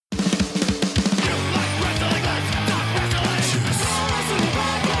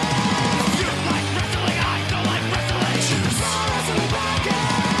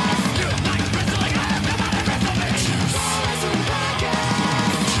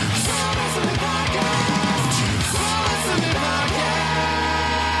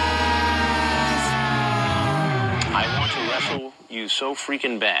so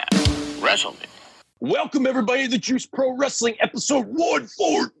freaking bad. Wrestle me. Welcome, everybody, to the Juice Pro Wrestling episode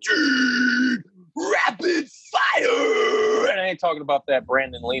 114, Rapid Fire. And I ain't talking about that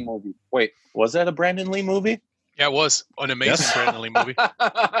Brandon Lee movie. Wait, was that a Brandon Lee movie? Yeah, it was an amazing Brandon Lee movie.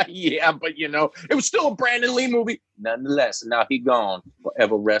 Yeah, but you know, it was still a Brandon Lee movie. Nonetheless, now he gone.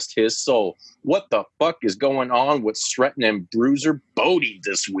 Forever rest his soul. What the fuck is going on with Stretton and Bruiser Bodie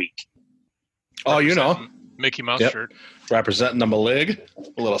this week? Oh, you know. Mickey Mouse shirt. Representing the Malig.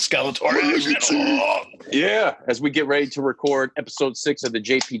 A little Skeletor action. Yeah, as we get ready to record episode 6 of the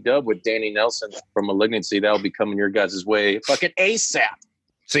JP Dub with Danny Nelson from Malignancy, that'll be coming your guys' way fucking ASAP.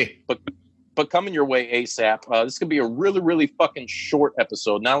 See. But coming your way ASAP. This could be a really, really fucking short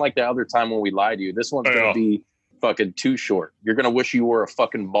episode. Not like the other time when we lied to you. This one's going to be fucking too short. You're going to wish you were a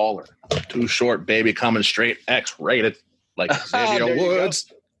fucking baller. Too short, baby. Coming straight X-rated. Like Xavier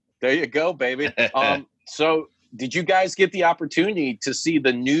Woods. There you go, baby. So did you guys get the opportunity to see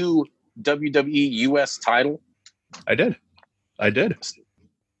the new WWE US title? I did.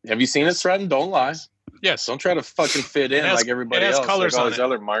 Have you seen it, Stratton? Don't lie. Yes. Don't try to fucking fit in like everybody else. Colors like all on these it.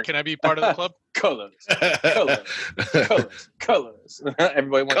 other marks. Can I be part of the club? Colors.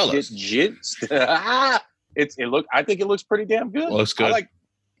 Everybody wants to get jizzed. I think it looks pretty damn good. Looks good.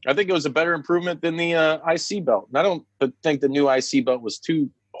 I think it was a better improvement than the IC belt. And I don't think the new IC belt was too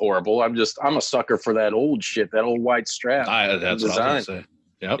horrible. I'm a sucker for that old shit, that old white strap. That's what I was going to say.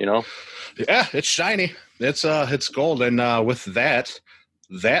 Yep. You know? Yeah, it's shiny. It's gold. And with that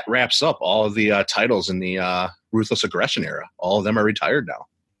wraps up all of the titles in the Ruthless Aggression era. All of them are retired now.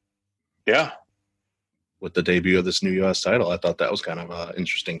 Yeah. With the debut of this new U.S. title, I thought that was kind of an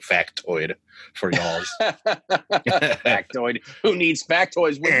interesting factoid for y'all. Factoid. Who needs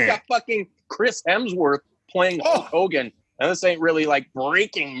factoids when you got fucking Chris Hemsworth playing Hulk Hogan? And this ain't really like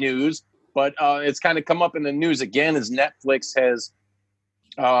breaking news, but it's kind of come up in the news again as Netflix has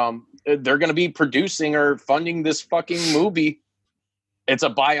they're going to be producing or funding this fucking movie. It's a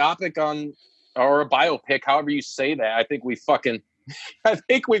biopic or a biopic, however you say that. I think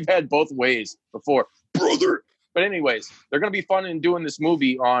we've had both ways before, brother. But anyways, they're going to be funding doing this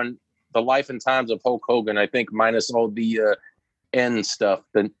movie on the life and times of Hulk Hogan. I think minus all the N stuff,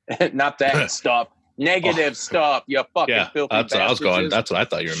 not that stuff. Negative stuff, you fucking filthy that's what I was going. That's what I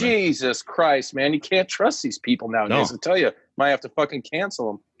thought you were. Jesus Christ, man, you can't trust these people nowadays. No. I tell you, might have to fucking cancel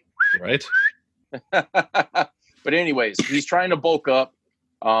them. Right. But anyways, he's trying to bulk up.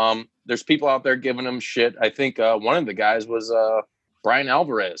 There's people out there giving him shit. I think one of the guys was Brian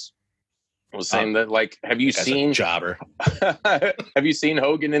Alvarez. Was saying that, like, have you seen jobber? Have you seen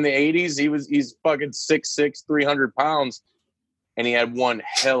Hogan in the 80s? He's fucking 6'6", 300 pounds, and he had one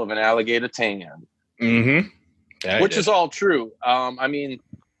hell of an alligator tan. Mm-hmm. Yeah, which is all true. I mean,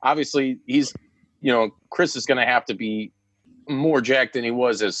 obviously Chris is going to have to be more jacked than he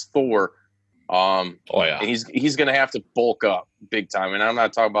was as Thor. And he's going to have to bulk up big time. And I'm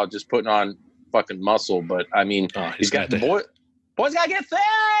not talking about just putting on fucking muscle, but I mean, boy's got to get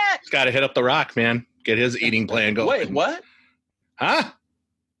fat. He's got to hit up the Rock, man. Get his eating plan going. Wait, what? Huh?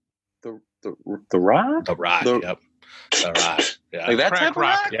 The Rock? The Rock. Yep. The Rock. Yeah. Like that type of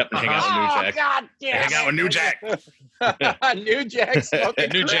rock? Yep. Hang out with New Jack. God damn. Hang out with New Jack. New Jack smoking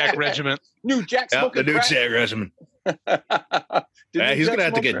New crack. Jack regiment. New Jack smoking the New crack. Jack regiment. He's going to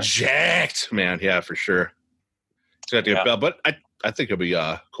have to get jacked, man. Yeah, for sure. He's going to have to get but I think it'll be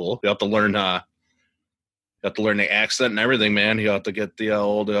cool. You have to learn the accent and everything, man. You have to get the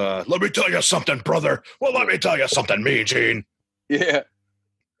old let me tell you something, brother. Well, let me tell you something, Mean Gene. Yeah.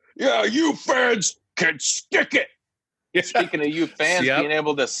 Yeah, you fans can stick it. Speaking of you fans being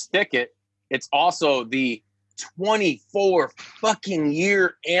able to stick it, it's also the 24 fucking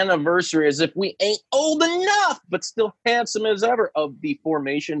year anniversary, as if we ain't old enough, but still handsome as ever, of the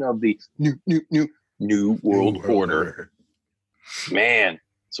formation of the new world order. Man,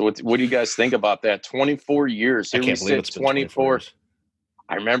 so what do you guys think about that? 24 years. Here I can't believe it's 24.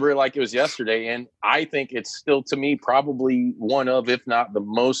 I remember it like it was yesterday, and I think it's still, to me, probably one of, if not the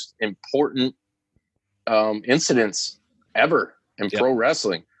most important incidents ever in pro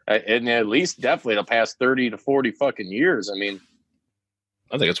wrestling. And at least definitely the past 30 to 40 fucking years. I mean,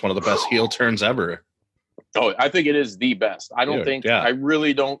 I think it's one of the best heel turns ever. Oh, I think it is the best. I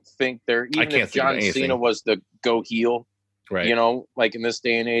really don't think even if John Cena was the go heel, right? Like in this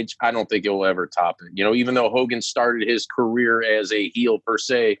day and age, I don't think he'll ever top it. Even though Hogan started his career as a heel per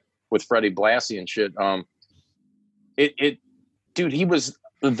se with Freddie Blassie and shit, dude, he was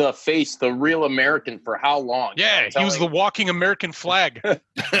the face, the real American for how long? Yeah, he was the walking American flag.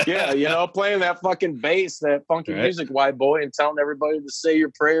 Yeah, playing that fucking bass, that funky music, white boy, and telling everybody to say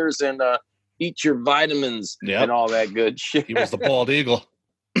your prayers and, eat your vitamins and all that good shit. He was the bald eagle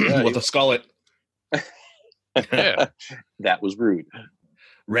with a skullet. Yeah. That was rude.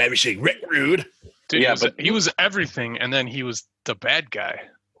 Ravishing Rick Rude. Dude, yeah, but he was everything, and then he was the bad guy.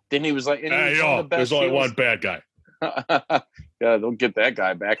 Then he was like, there's only one bad guy. Yeah, don't get that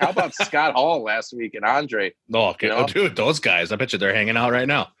guy back. How about Scott Hall last week and Andre? Oh, dude, those guys. I bet you they're hanging out right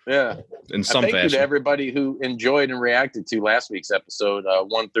now. Yeah. In some thank fashion. you to everybody who enjoyed and reacted to last week's episode,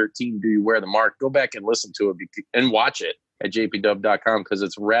 113, Do You Wear the Mark? Go back and listen to it and watch it at jpdub.com because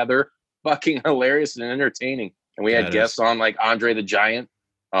it's rather fucking hilarious and entertaining. And we had guests on like Andre the Giant,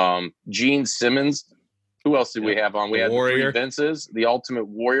 Gene Simmons. Who else did we have on? We had the three Vinces, the Ultimate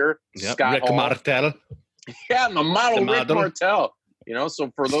Warrior, Scott Rick Hall. Martel. Yeah, the model Rick Martel. You know,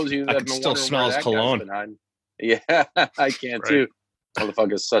 so for those of you that have been still smells cologne. Yeah, I can too.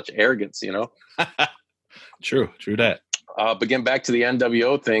 Motherfucker, such arrogance, you know. True that. But getting back to the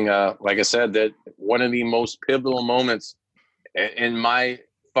NWO thing, like I said, that one of the most pivotal moments in my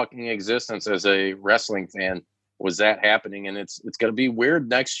fucking existence as a wrestling fan was that happening, and it's going to be weird.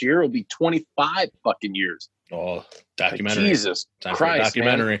 Next year, it'll be 25 fucking years. Oh, documentary! Like, Jesus time Christ, for a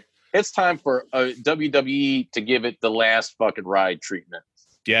documentary. Man. It's time for WWE to give it the last fucking ride treatment.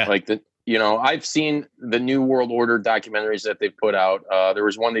 Yeah, like I've seen the New World Order documentaries that they put out. There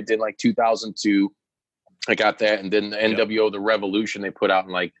was one they did in like 2002. I got that, and then the NWO, the Revolution, they put out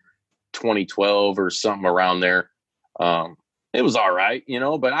in like 2012 or something around there. It was all right,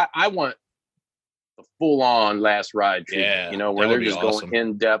 but I want the full-on last ride treatment, where they're just going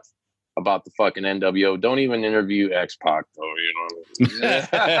in depth about the fucking NWO. Don't even interview X-Pac, though,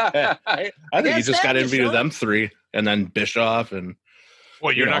 I think you just got to interview them three, and then Bischoff, and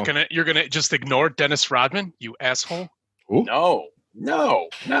well, you're gonna just ignore Dennis Rodman, you asshole? Ooh. No,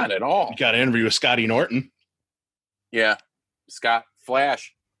 not at all. You got to interview Scotty Norton. Yeah, Scott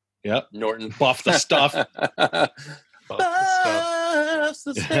Flash. Yep, Norton. Buff the stuff.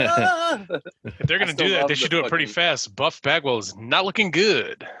 If they're going to do that, they should do it pretty fast. Buff Bagwell is not looking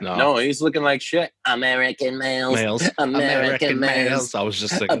good. No, he's looking like shit. American males. American males. I was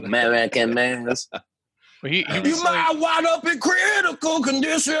just thinking. American males. Well, he you might wind up in critical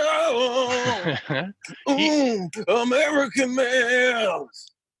condition. American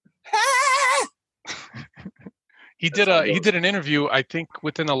males. He did an interview, I think,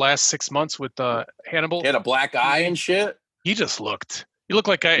 within the last 6 months with Hannibal. He had a black eye and shit. He looked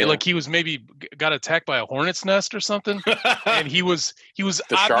like like he was maybe got attacked by a hornet's nest or something, and he was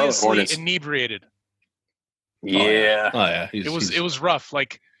obviously inebriated. Yeah. Oh yeah. It was rough.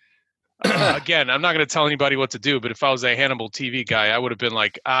 Like again, I'm not going to tell anybody what to do, but if I was a Hannibal TV guy, I would have been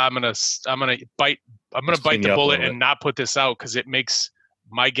like, I'm gonna bite the bullet and not put this out because it makes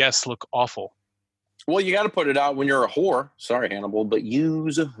my guests look awful. Well, you got to put it out when you're a whore. Sorry, Hannibal, but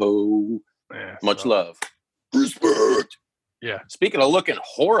use a hoe. Yeah, much love. Respect. Yeah. Speaking of looking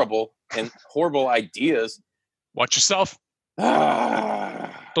horrible and horrible ideas. Watch yourself.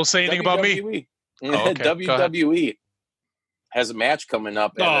 Don't say anything about me. Oh, okay. WWE has a match coming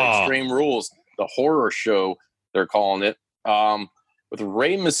up at Extreme Rules, the horror show, they're calling it, with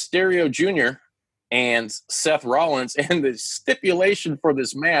Rey Mysterio Jr. and Seth Rollins. And the stipulation for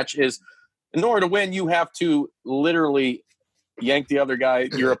this match is, in order to win, you have to literally yank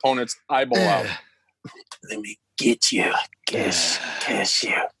your opponent's eyeball out. Let me get you. Kiss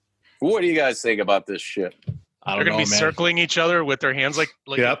you. What do you guys think about this shit? They're going to be circling each other with their hands like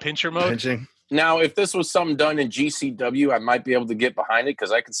a pincher mode? Pinching. Now, if this was something done in GCW, I might be able to get behind it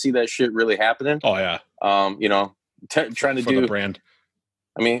because I could see that shit really happening. Oh, yeah. Trying to do the brand.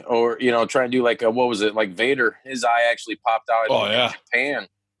 I mean, or, trying to do like, what was it? Like Vader, his eye actually popped out in Japan.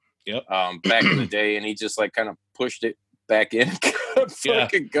 Yep. Back in the day, and he just like kind of pushed it back in and kept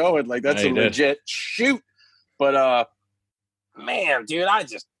fucking going. Like that's a legit shoot. But man, dude,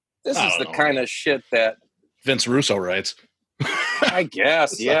 this is the kind of shit that Vince Russo writes. I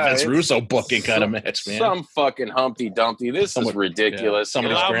guess, yeah. Vince Russo booking kind of match, man. Some fucking Humpty Dumpty. This is ridiculous. Yeah.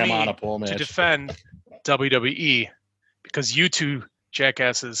 Somebody's grandma on a pole match. To defend WWE because you two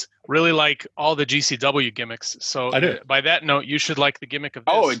jackasses really like all the GCW gimmicks. So by that note, you should like the gimmick of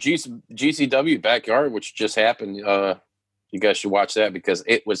this. Oh, GCW Backyard, which just happened. You guys should watch that because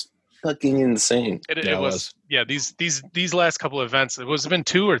it was fucking insane. It was. Yeah, these last couple of events, it was been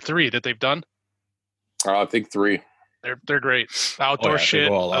 2 or 3 that they've done. I think 3. They're great. Outdoor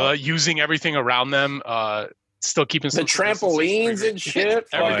shit, using everything around them, still keeping the trampolines and shit,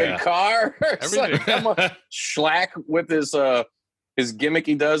 fucking cars. Everything. Like, Schlack with his gimmick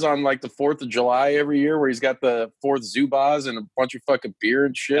he does on like the 4th of July every year where he's got the 4th Zubaz and a bunch of fucking beer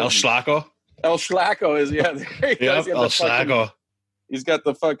and shit. El Schlacko is, yeah. El Schlacko. He's got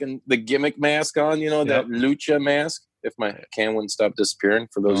the gimmick mask on, that lucha mask. If my can wouldn't stop disappearing,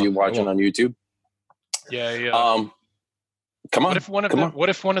 for those of you watching on YouTube. Yeah. Come on. What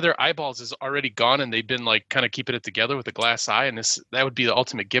if one of their eyeballs is already gone and they've been like kind of keeping it together with a glass eye, and that would be the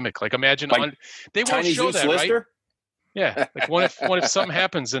ultimate gimmick. Like imagine they won't show that, Lister? Right? Yeah. Like what if something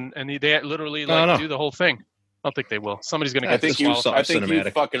happens and they literally do the whole thing? I don't think they will. Somebody's going to get this. I think you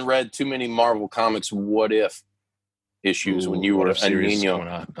fucking read too many Marvel Comics what if issues when you were a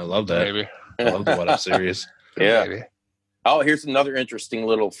Nino. I love that. Maybe. I love the what if series. Yeah. Maybe. Oh, here's another interesting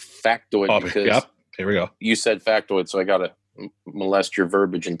little factoid. Because here we go. You said factoid, so I got to molest your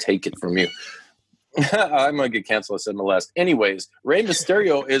verbiage and take it from you. I'm going to get canceled. I said molest. Anyways, Rey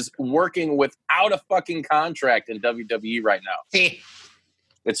Mysterio is working without a fucking contract in WWE right now.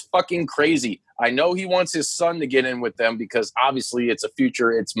 It's fucking crazy. I know he wants his son to get in with them because obviously it's a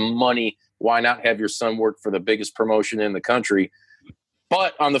future, it's money. Why not have your son work for the biggest promotion in the country?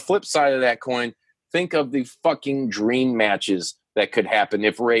 But on the flip side of that coin, think of the fucking dream matches that could happen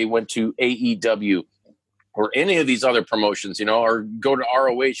if Ray went to AEW or any of these other promotions, or go to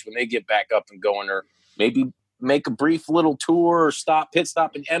ROH when they get back up and going, or maybe make a brief little tour or pit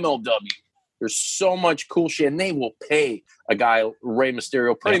stop in MLW. There's so much cool shit, and they will pay a guy, Rey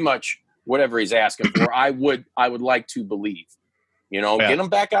Mysterio, pretty much whatever he's asking for. I would like to believe, get him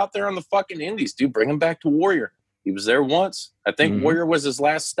back out there on the fucking indies, dude. Bring him back to Warrior. He was there once. I think Warrior was his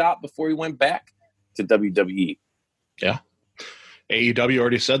last stop before he went back to WWE. Yeah. AEW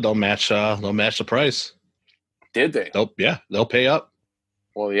already said they'll match the price. Did they? They'll pay up.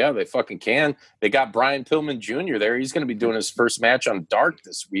 Well, yeah, they fucking can. They got Brian Pillman Jr. there. He's going to be doing his first match on Dark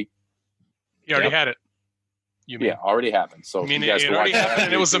this week. He already had it. Already happened. So you guys can watch that.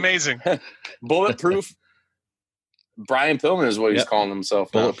 And it was amazing. Bulletproof Brian Pillman is what he's calling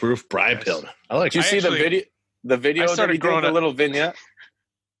himself. Bulletproof Brian Pillman. I like. Did you see the video? The video that he did, the little vignette.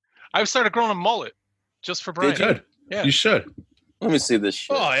 I've started growing a mullet just for Brian. Good. Yeah, you should. Let me see this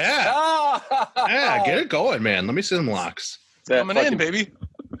shit. Oh yeah, get it going, man. Let me see them locks. Coming in, baby.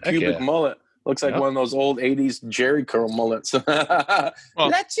 Cubic mullet. Looks like one of those old 80s Jerry curl mullets. Let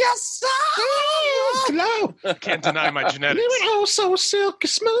your soul glow. Can't deny my genetics. Oh, so silky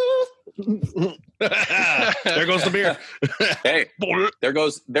smooth. There goes the beer. Hey, there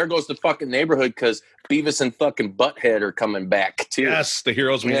goes the fucking neighborhood because Beavis and fucking Butthead are coming back too. Yes, the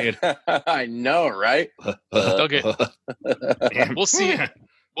heroes we need. I know, right? Okay. We'll see.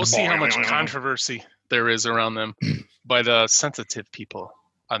 We'll see how much controversy there is around them by the sensitive people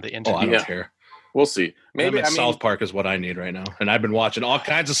on the internet. I don't care. We'll see. Maybe South Park is what I need right now, and I've been watching all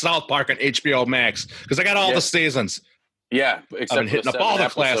kinds of South Park on HBO Max because I got all the seasons. Yeah, I've been hitting up all the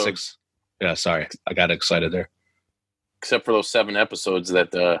classics. Yeah, sorry, I got excited there. Except for those 7 episodes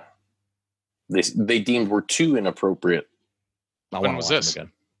that they deemed were too inappropriate. When was this?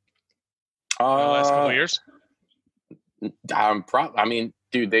 Again. The last couple of years. I mean,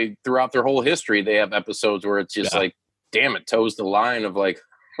 dude, they throughout their whole history, they have episodes where it's just like, damn, it toes the line of like,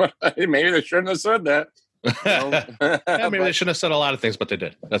 maybe they shouldn't have said that. Maybe they shouldn't have said a lot of things, but they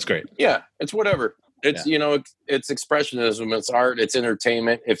did. That's great. Yeah, it's whatever. It's it's expressionism. It's art. It's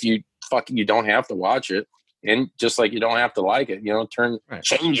entertainment. If you you don't have to watch it, and just like you don't have to like it.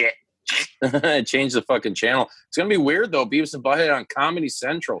 Change it, change the fucking channel. It's gonna be weird though. Beavis and Butthead on Comedy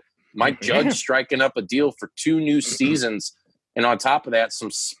Central. Mike Judge striking up a deal for 2 new seasons, and on top of that,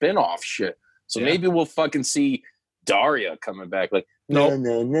 some spin-off shit. So maybe we'll fucking see Daria coming back. Like, no. I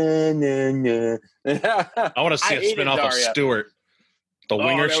want to see a spin-off of Stewart. The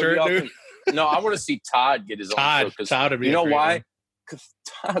winger shirt, dude. No, I want to see Todd get his own show. Todd would be why? Because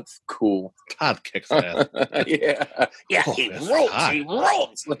Todd's cool. Todd kicks ass. Yeah, he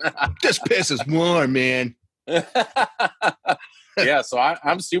rolls. This piss is warm, man. Yeah, so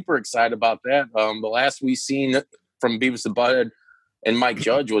I'm super excited about that. The last we seen from Beavis and Butthead and Mike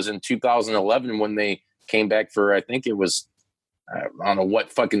Judge was in 2011 when they came back for, I think it was, I don't know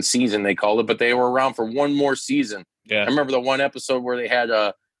what fucking season they called it, but they were around for one more season. Yeah, I remember the one episode where they had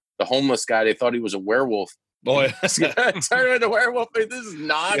the homeless guy. They thought he was a werewolf. Boy, turned into a werewolf. This is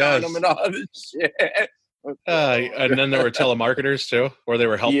not on him and all this shit. And then there were telemarketers too, or they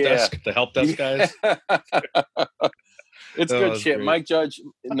were the help desk guys. It's good shit. Great. Mike Judge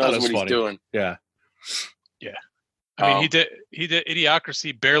knows what he's doing. Yeah. I mean, he did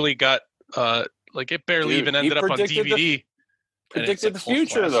Idiocracy. Barely got it barely even ended up on DVD. Predicted the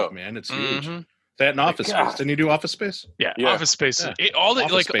future though, man. It's huge. That in Office Space. Didn't you do Office Space? Yeah. Office Space. Yeah. All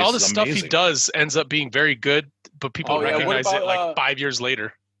the stuff he does ends up being very good, but people recognize it like 5 years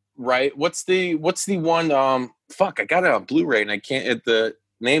later. Right. What's the one? I got it on Blu-ray and I can't. The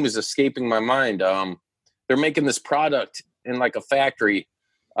name is escaping my mind. They're making this product in like a factory.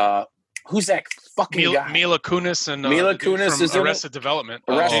 Who's that fucking guy? Mila Kunis and Mila Kunis is Arrested Development.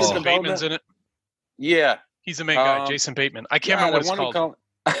 Arrested Jason Development? Bateman's in it. Yeah, He's the main guy, Jason Bateman. I can't remember what it's called.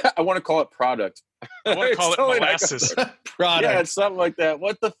 I want to call it Product. I want to call it Molasses. Product. Yeah, it's something like that.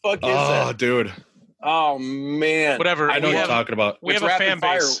 What the fuck is that? Oh, dude. Oh man. Whatever. I know what you're talking about. We have It's a fan rapid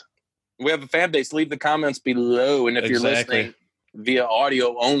fire. base. We have a fan base. Leave the comments below, and if you're listening via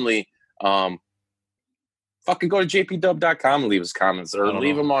audio only, fucking go to jpdub.com and leave us comments, or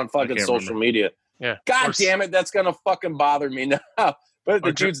leave them on fucking social media. Yeah. God damn it, that's gonna fucking bother me now. But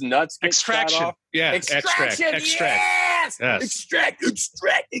the dude's nuts get Extraction. shot off. Yeah, Extraction. Yes. Extract.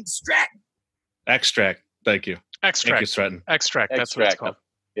 Extract. Thank you. Extract. Thank you, Stratton. Extract. That's what it's called.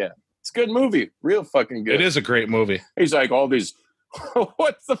 Yeah. It's a good movie. Real fucking good. It is a great movie. He's like all these.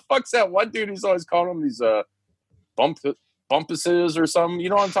 What the fuck's that one dude who's always calling them these bumpuses or something? You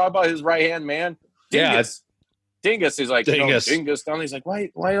know what I'm talking about? His right hand man. Dingus. Dingus. He's like Dingus. Dingus down. He's like, why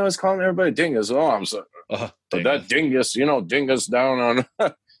you always calling everybody Dingus? Oh, I'm so that Dingus. Dingus down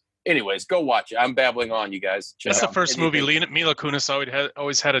on. Anyways, go watch it. I'm babbling on, you guys. That's the first movie. Mila Kunis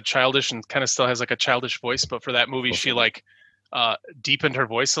always had a childish and kind of still has like a childish voice, but for that movie, she like deepened her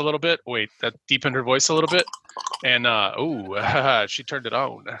voice a little bit. That deepened her voice a little bit, and she turned it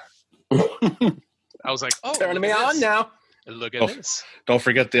on. I was like, "Oh, turning me on now." Look at this! Don't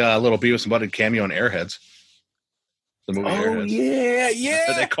forget the little Beavis and Butthead cameo in Airheads. The movie Airheads.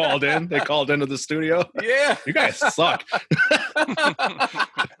 Yeah. They called in. They called into the studio. Yeah, you guys suck.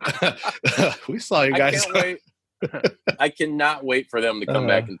 We saw you guys. I can't wait. I cannot wait for them to come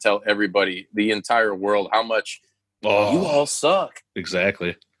back and tell everybody, the entire world, how much you all suck.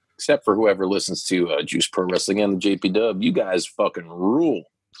 Exactly. Except for whoever listens to Juice Pro Wrestling and the JP Dub. You guys fucking rule.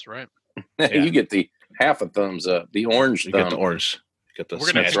 That's right. You get the half a thumbs up, the orange thumb. You get the orange. You get the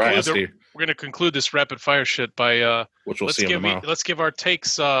smash we're going to conclude this rapid fire shit by which we'll see tomorrow. Let's give our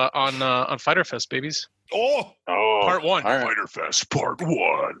takes on Fyter Fest, babies. Part 1. Right. Fyter Fest Part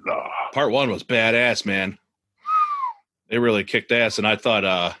 1. Part 1 was badass, man. They really kicked ass, and I thought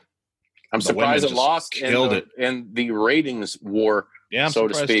I'm surprised it lost in the ratings war, so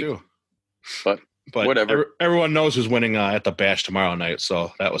to speak. Too. But whatever. Everyone knows who's winning at the bash tomorrow night,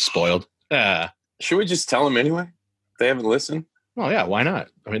 so that was spoiled. Should we just tell them anyway? They haven't listened. Well, yeah, why not?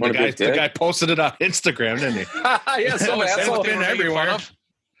 I mean, the guy posted it on Instagram, didn't he? Yeah, so that's all been everywhere.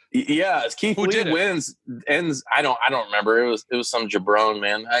 Yeah, Keith Lee ends. I don't remember. It was some jabron,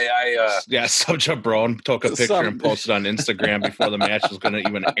 man. Some jabron took a picture and posted on Instagram before the match was going to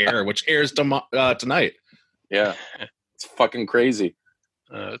even air, which airs tonight. Yeah, it's fucking crazy.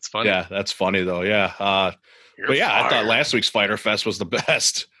 It's funny. Yeah, that's funny though. Yeah, I thought last week's Fyter Fest was the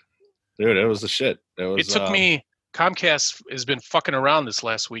best. Dude, it was the shit. It took me. Comcast has been fucking around this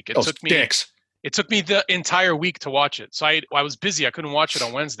last week. It took me the entire week to watch it. So I was busy. I couldn't watch it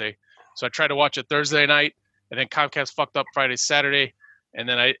on Wednesday. So I tried to watch it Thursday night, and then Comcast fucked up Friday, Saturday, and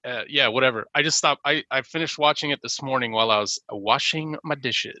then whatever. I just stopped. I finished watching it this morning while I was washing my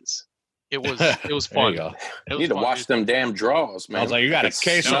dishes. It was fun. You need to wash them damn drawers, man. I was like, you got a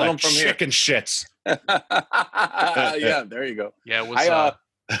case of like chicken shits. Yeah, there you go. Yeah, it was.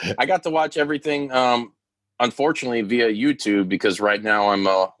 I got to watch everything. Unfortunately, via YouTube, because right now I'm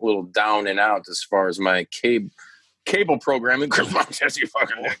a little down and out as far as my cable programming. Because mom says you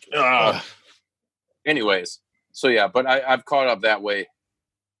fucking dick. Anyways, so yeah, but I've caught up that way,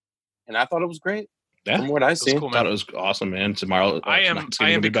 and I thought it was great. Yeah, from what I seen, cool, thought it was awesome, man. Tomorrow, I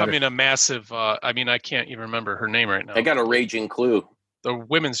am becoming a massive. I mean, I can't even remember her name right now. I got a raging clue. The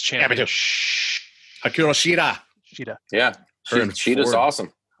women's champion, Hikaru Shida. Yeah, Shida's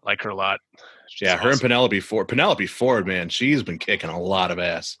awesome. I like her a lot. Yeah, her and Penelope Ford. Penelope Ford, man, she's been kicking a lot of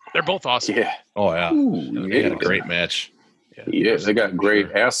ass. They're both awesome. Yeah. Oh, yeah. Ooh, they had a great match. Yeah, they got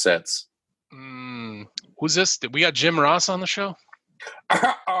great assets. Who's this? We got Jim Ross on the show?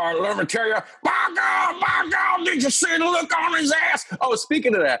 Let me tell you. My God, did you see the look on his ass? Oh,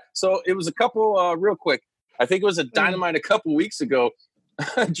 speaking of that, so it was a couple, real quick. I think it was a Dynamite a couple weeks ago.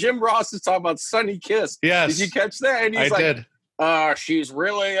 Jim Ross is talking about Sunny Kiss. Yes. Did you catch that? And he's did. She's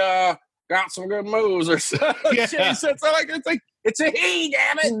really got some good moves or something. Yeah. It's a he,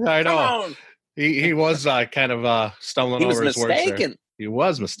 damn it. I know. Come on. He was kind of stumbling over his words there. He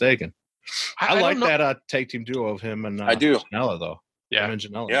was mistaken. I like that tag team duo of him and I do. Janela, though. Yeah. Him and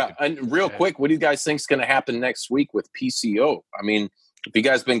Janela. Yeah. And real quick, what do you guys think is going to happen next week with PCO? I mean, if you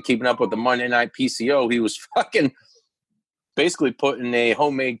guys been keeping up with the Monday Night PCO, he was fucking basically put in a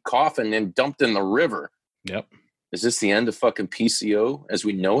homemade coffin and dumped in the river. Yep. Is this the end of fucking PCO as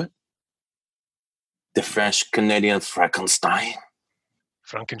we know it? The French-Canadian Frankenstein.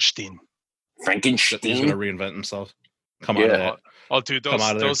 Frankenstein. He's going to reinvent himself. come out of that. Oh, dude,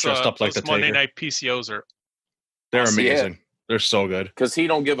 those dressed up like the Monday Taker. Night PCOs are. They're amazing. They're so good. Because he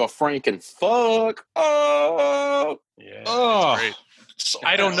don't give a franken fuck. Oh, yeah. It's great. So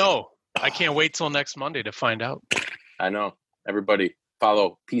I don't know. I can't wait till next Monday to find out. I know. Everybody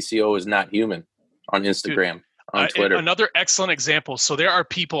follow PCO is not human on Instagram, on Twitter. Another excellent example. So there are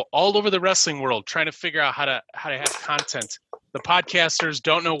people all over the wrestling world trying to figure out how to have content. The podcasters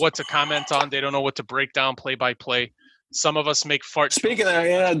don't know what to comment on. They don't know what to break down play by play. Some of us make fart. Speaking of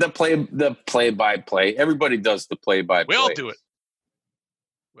the play by play, everybody does the play by play. We all do it.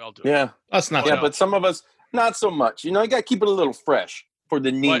 Yeah, that's not. Yeah, but some of us not so much. You know, you got to keep it a little fresh for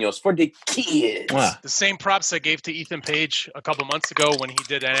the niños, for the kids. The same props I gave to Ethan Page a couple months ago when he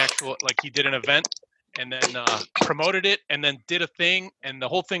did an event and then promoted it and then did a thing, and the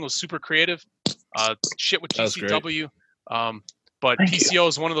whole thing was super creative. Shit with GCW. But PCO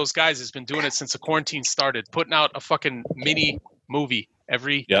is one of those guys that's been doing it since the quarantine started, putting out a fucking mini movie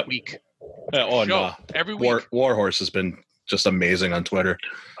every week. Every week. Warhorse has been just amazing on Twitter.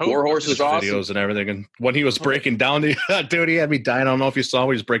 Warhorse is awesome. Videos and everything. And when he was breaking down dude, he had me dying. I don't know if you saw him.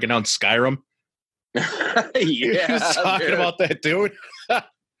 He was breaking down Skyrim. He was talking about that, dude.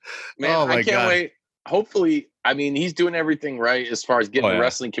 Man, I can't wait. Hopefully, I mean, he's doing everything right as far as getting the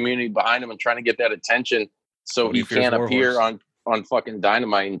wrestling community behind him and trying to get that attention so he can appear on fucking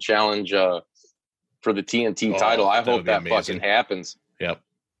Dynamite and challenge for the TNT title. I hope that fucking happens. Yep.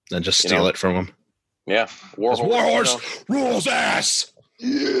 And just steal it from him. Yeah. Warhorse rules ass.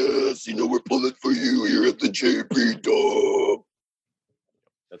 Yes, we're pulling for you here at the JP Dub.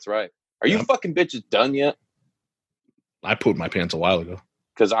 That's right. Are you fucking bitches done yet? I pooped my pants a while ago.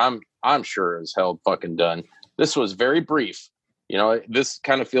 Because I'm sure as hell fucking done. This was very brief. This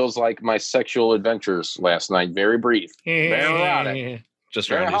kind of feels like my sexual adventures last night. Very brief. Very erotic. Just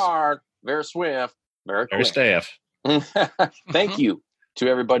very hard. Very swift. Very quick. Staff. Thank you to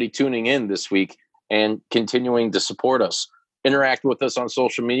everybody tuning in this week and continuing to support us. Interact with us on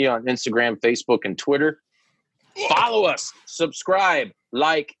social media, on Instagram, Facebook, and Twitter. Follow us. Subscribe.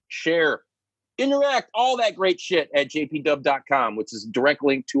 Like. Share. Interact. All that great shit at jpdub.com, which is a direct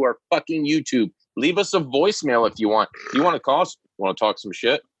link to our fucking YouTube. Leave us a voicemail if you want. You want to call us? Want to talk some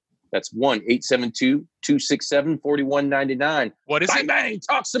shit? That's 1-872-267-4199. What is it? Bang,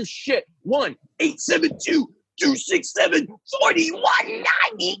 talk some shit.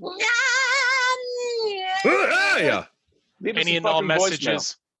 1-872-267-4199. Yeah. Any and all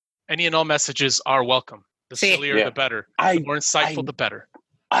messages are welcome. The sillier, the better. The more insightful, the better.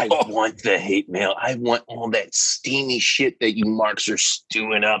 I want the hate mail. I want all that steamy shit that you marks are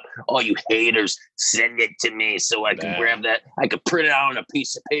stewing up. All you haters, send it to me so I can grab that. I can print it out on a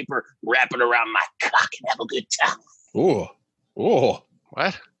piece of paper, wrap it around my cock, and have a good time. Ooh.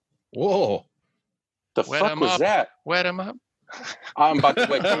 What? Whoa. The fuck was that? Wet him up. I'm about to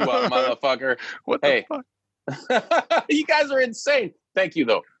wake you up, motherfucker. What the fuck? You guys are insane. Thank you,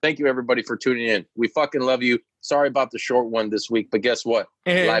 though. Thank you, everybody, for tuning in. We fucking love you. Sorry about the short one this week, but guess what?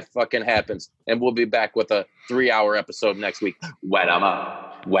 Life fucking happens. And we'll be back with a 3-hour episode next week. Wet 'em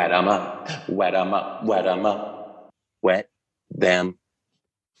up. Wet 'em up. Wet 'em up. Wet 'em up. Wet them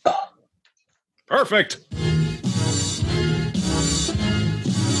up. Perfect.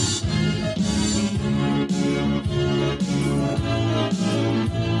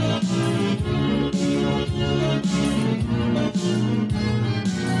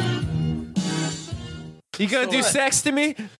 You gonna do sex to me?